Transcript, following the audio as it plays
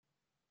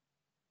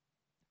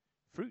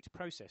Fruit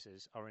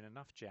processors are in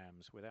enough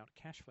jams without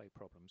cash flow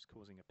problems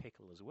causing a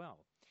pickle as well.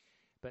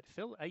 But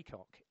Phil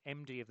Acock,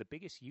 MD of the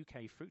biggest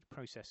UK fruit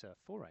processor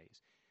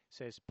Fourayes,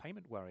 says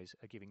payment worries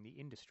are giving the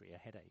industry a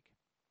headache.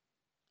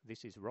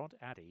 This is Rod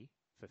Addy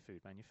for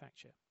Food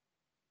Manufacture.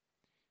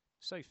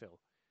 So, Phil,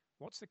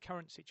 what's the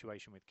current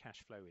situation with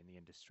cash flow in the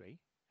industry,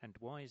 and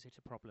why is it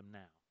a problem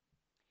now?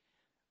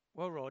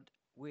 Well, Rod,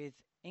 with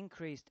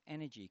increased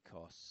energy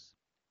costs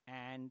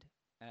and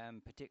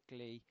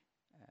particularly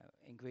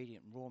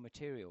ingredient raw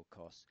material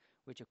costs,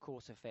 which of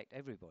course affect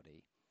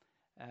everybody,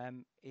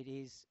 it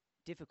is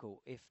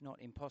difficult, if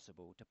not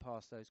impossible, to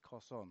pass those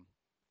costs on.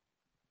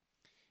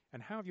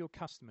 And how have your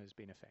customers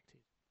been affected?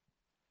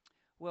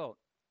 Well,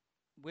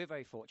 we're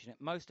very fortunate.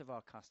 Most of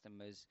our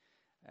customers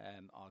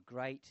are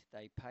great.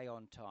 They pay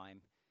on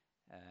time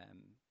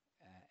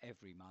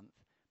every month.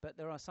 But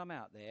there are some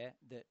out there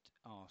that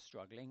are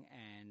struggling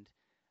and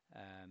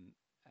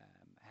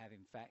have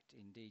in fact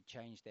indeed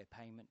changed their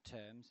payment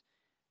terms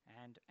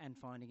and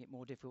finding it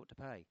more difficult to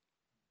pay.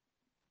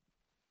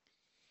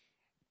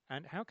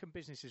 And how can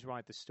businesses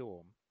ride the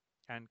storm?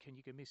 And can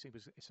you give me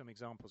some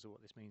examples of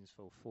what this means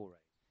for Fourayes?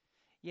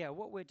 Yeah,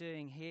 what we're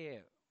doing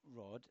here,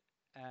 Rod,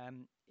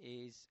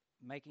 is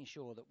making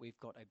sure that we've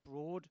got a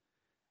broad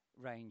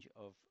range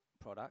of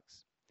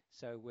products.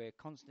 So we're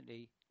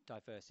constantly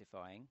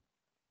diversifying.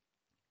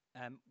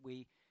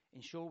 We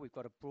ensure we've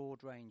got a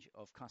broad range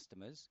of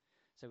customers.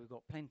 So we've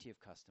got plenty of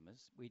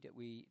customers. We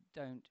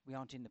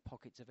aren't in the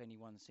pockets of any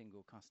one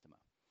single customer.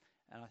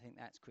 And I think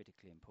that's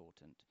critically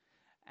important.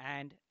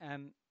 And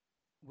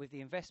with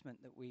the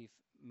investment that we've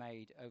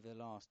made over the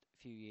last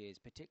few years,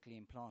 particularly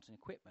in plant and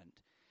equipment,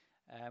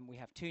 we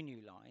have two new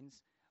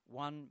lines,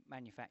 one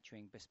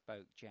manufacturing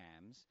bespoke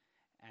jams,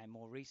 and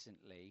more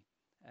recently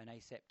an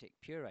aseptic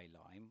purée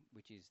line,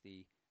 which is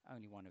the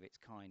only one of its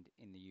kind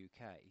in the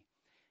UK.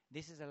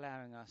 This is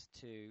allowing us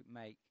to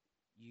make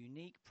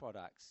unique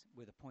products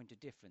with a point of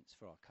difference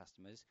for our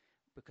customers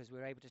because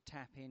we're able to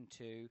tap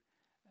into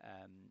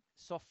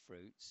soft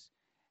fruits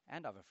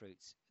and other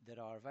fruits that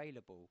are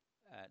available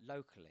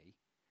locally,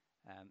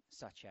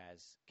 such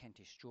as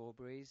Kentish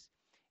strawberries.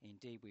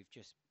 Indeed, we've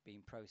just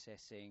been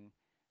processing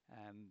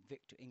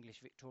English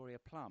Victoria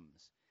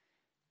plums.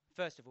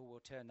 First of all, we'll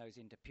turn those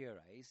into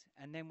purees,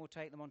 and then we'll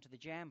take them onto the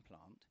jam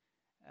plant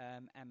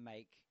and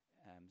make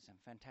some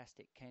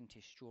fantastic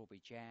Kentish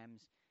strawberry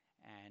jams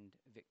and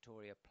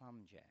Victoria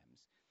plum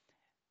jams.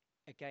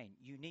 Again,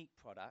 unique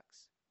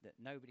products that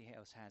nobody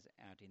else has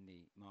out in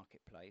the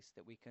marketplace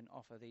that we can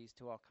offer these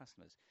to our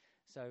customers.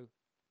 So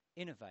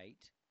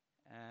innovate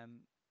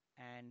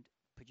and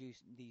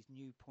produce these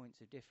new points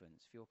of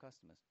difference for your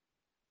customers.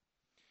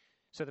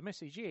 So the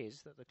message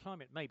is that the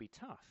climate may be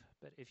tough,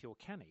 but if you're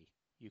canny,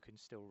 you can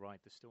still ride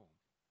the storm.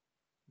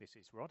 This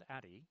is Rod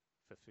Addy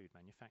for Food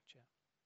Manufacture.